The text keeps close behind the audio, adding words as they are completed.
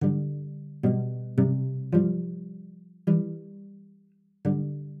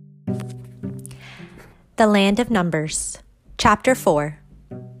The Land of Numbers, Chapter 4.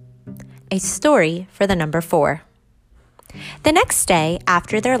 A story for the number 4. The next day,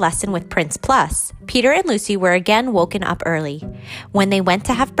 after their lesson with Prince Plus, Peter and Lucy were again woken up early. When they went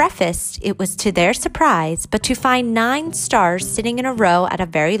to have breakfast, it was to their surprise, but to find 9 stars sitting in a row at a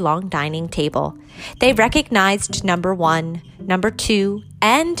very long dining table. They recognized number 1, number 2,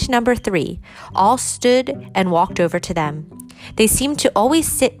 and number 3, all stood and walked over to them. They seemed to always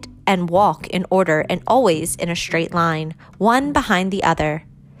sit and walk in order and always in a straight line, one behind the other.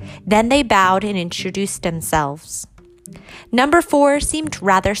 Then they bowed and introduced themselves. Number 4 seemed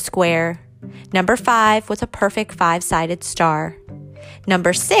rather square. Number 5 was a perfect 5-sided star.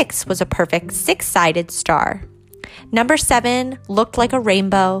 Number 6 was a perfect 6-sided star. Number 7 looked like a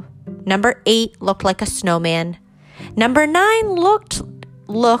rainbow. Number 8 looked like a snowman. Number 9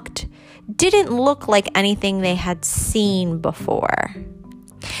 didn't look like anything they had seen before.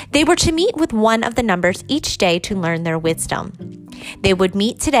 They were to meet with one of the numbers each day to learn their wisdom. They would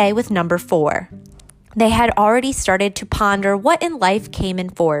meet today with number 4. They had already started to ponder what in life came in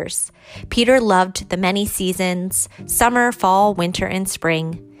 4s. Peter loved the many seasons, summer, fall, winter, and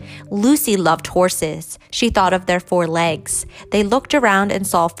spring. Lucy loved horses. She thought of their 4 legs. They looked around and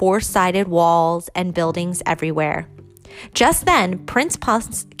saw 4-sided walls and buildings everywhere. Just then, Prince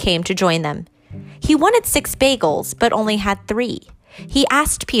Plus came to join them. He wanted 6 bagels, but only had 3. He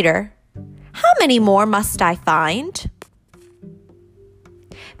asked Peter, "How many more must I find?"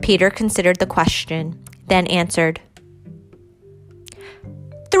 Peter considered the question, then answered,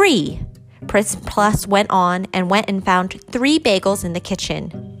 3. Prince Plus went on and found 3 bagels in the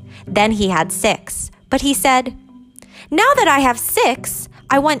kitchen. Then he had 6, but he said, "Now that I have 6,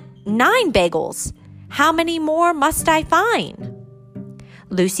 I want 9 bagels. How many more must I find?"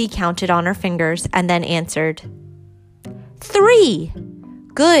 Lucy counted on her fingers and then answered, 3.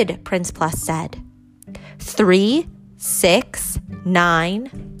 "Good," Prince Plus said. 3, 6,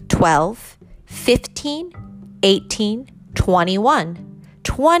 9, 12, 15, 18, 21,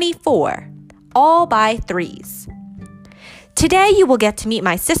 24, all by 3s. "Today you will get to meet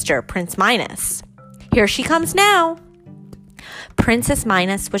my sister, Prince Minus. Here she comes now." Princess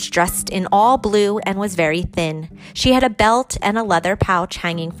Minus was dressed in all blue and was very thin. She had a belt and a leather pouch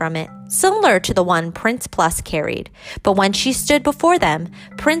hanging from it, similar to the one Prince Plus carried. But when she stood before them,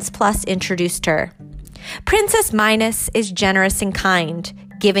 Prince Plus introduced her. "Princess Minus is generous and kind,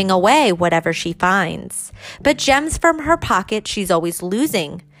 giving away whatever she finds. But gems from her pocket she's always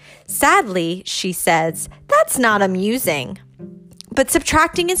losing. Sadly, she says, that's not amusing. But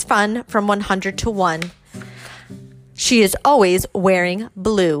subtracting is fun from 100 to 1. She is always wearing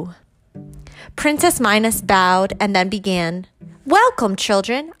blue." Princess Minus bowed and then began, "Welcome,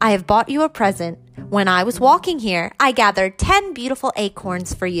 children. I have bought you a present. When I was walking here, I gathered 10 beautiful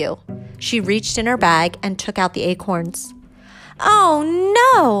acorns for you." She reached in her bag and took out the acorns. "Oh,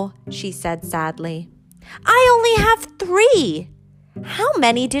 no," she said sadly. "I only have 3. How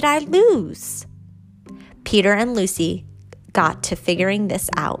many did I lose?" Peter and Lucy got to figuring this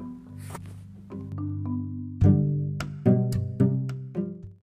out.